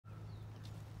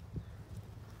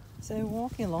So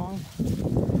walking along,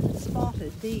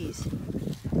 spotted these.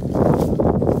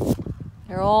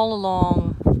 They're all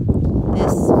along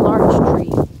this larch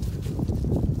tree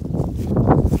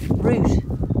root.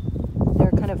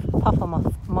 They're kind of puffer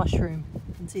mushroom.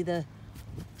 You can see the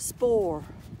spore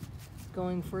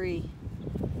going free.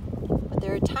 But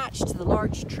they're attached to the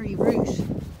larch tree root.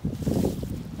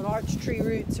 The larch tree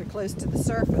roots are close to the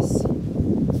surface.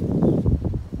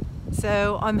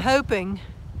 So I'm hoping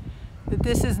that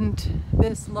this isn't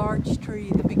this larch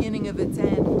tree the beginning of its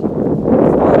end. A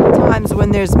lot of times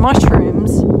when there's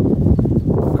mushrooms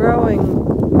growing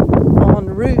on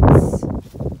roots,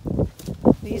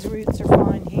 these roots are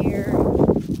fine here.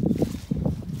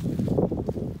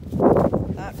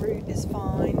 That root is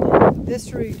fine.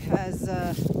 This root has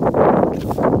a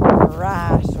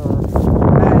rat or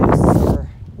mouse or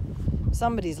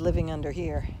somebody's living under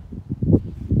here.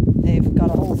 They've got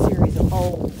a whole series of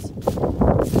holes.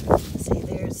 See,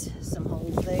 there's some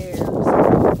holes there, some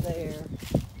holes there,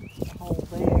 a hole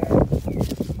there.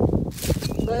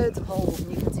 Loads of holes,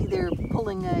 and you can see they're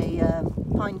pulling a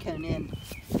pine cone in.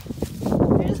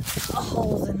 There's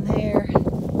holes in there.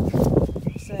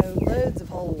 So loads of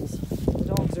holes the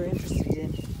dogs are interested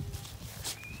in.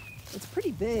 It's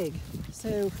pretty big,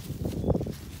 so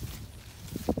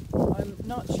I'm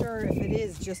not sure if it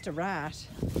is just a rat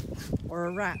or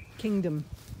a rat kingdom.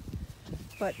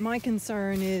 But my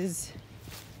concern is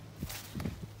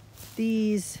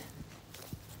these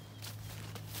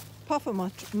puffer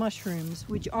mushrooms,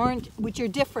 which are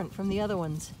different from the other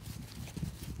ones.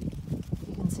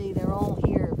 You can see they're all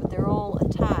here, but they're all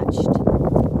attached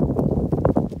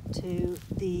to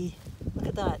the, look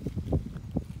at that.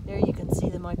 There you can see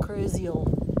the mycorrhizal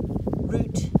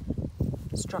root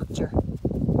structure.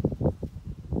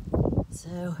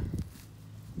 So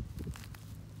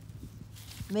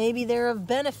maybe they're of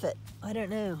benefit. I don't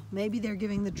know. Maybe they're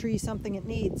giving the tree something it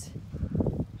needs.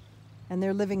 And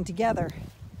they're living together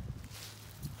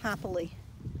happily.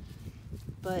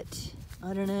 But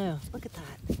I don't know. Look at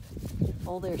that.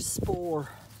 All their spore.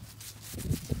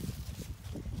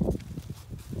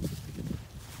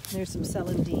 There's some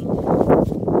celandine.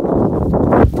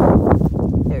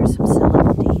 There's some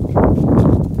celandine.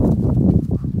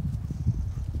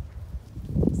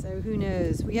 So who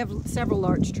knows? We have several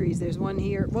larch trees. There's one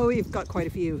here. Well, we've got quite a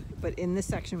few, but in this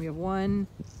section we have 1,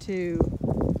 2,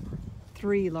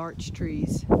 3 larch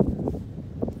trees.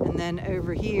 And then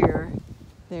over here,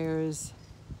 there's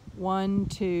 1,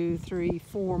 2, 3,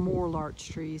 4 more larch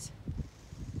trees.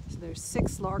 So there's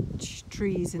 6 larch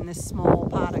trees in this small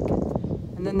paddock.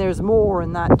 And then there's more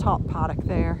in that top paddock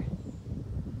there.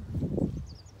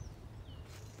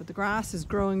 But the grass is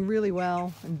growing really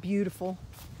well and beautiful,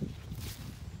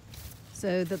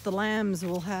 so that the lambs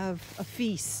will have a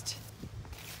feast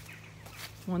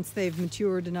once they've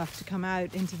matured enough to come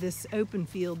out into this open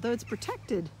field. Though it's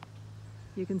protected,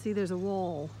 you can see there's a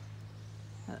wall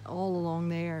all along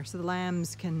there, so the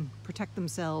lambs can protect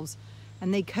themselves,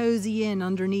 and they cozy in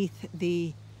underneath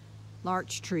the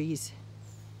larch trees,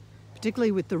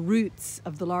 particularly with the roots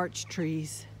of the larch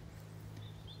trees.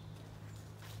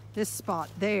 This spot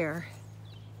there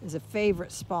is a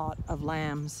favorite spot of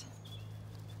lambs.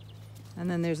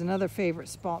 And then there's another favorite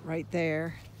spot right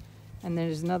there. And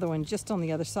there's another one just on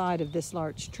the other side of this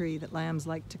larch tree that lambs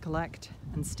like to collect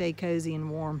and stay cozy and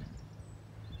warm.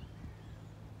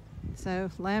 So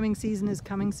lambing season is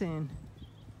coming soon.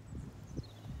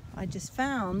 I just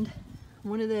found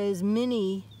one of those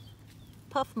mini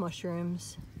puff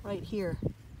mushrooms right here.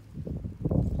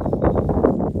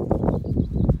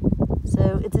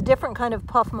 So it's a different kind of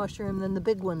puff mushroom than the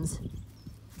big ones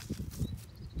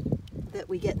that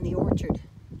we get in the orchard.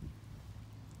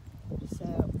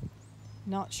 So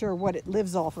not sure what it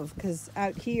lives off of, because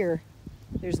out here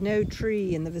there's no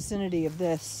tree in the vicinity of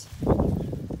this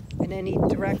in any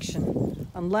direction,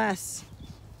 unless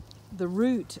the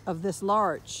root of this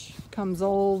larch comes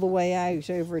all the way out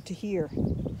over to here,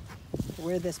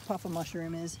 where this puffer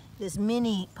mushroom is, this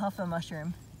mini puffer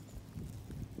mushroom.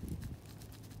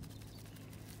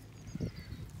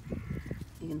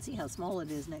 You can see how small it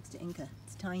is next to Inca.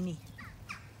 It's tiny.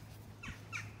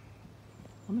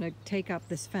 I'm going to take up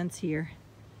this fence here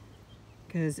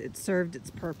because it served its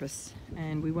purpose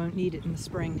and we won't need it in the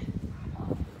spring.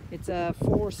 It's a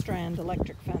 4-strand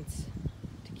electric fence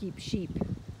to keep sheep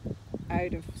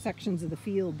out of sections of the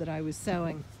field that I was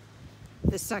sowing.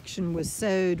 This section was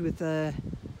sowed with a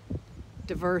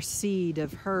diverse seed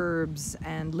of herbs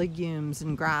and legumes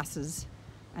and grasses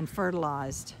and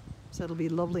fertilized. So it'll be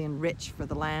lovely and rich for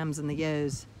the lambs and the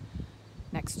ewes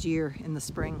next year in the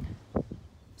spring.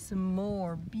 Some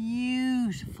more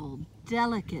beautiful,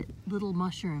 delicate little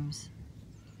mushrooms.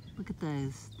 Look at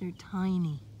those. They're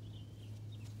tiny.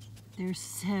 They're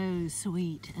so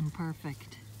sweet and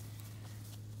perfect.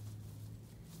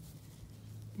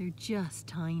 They're just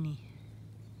tiny.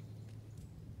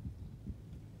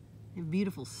 They have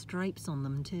beautiful stripes on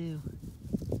them too.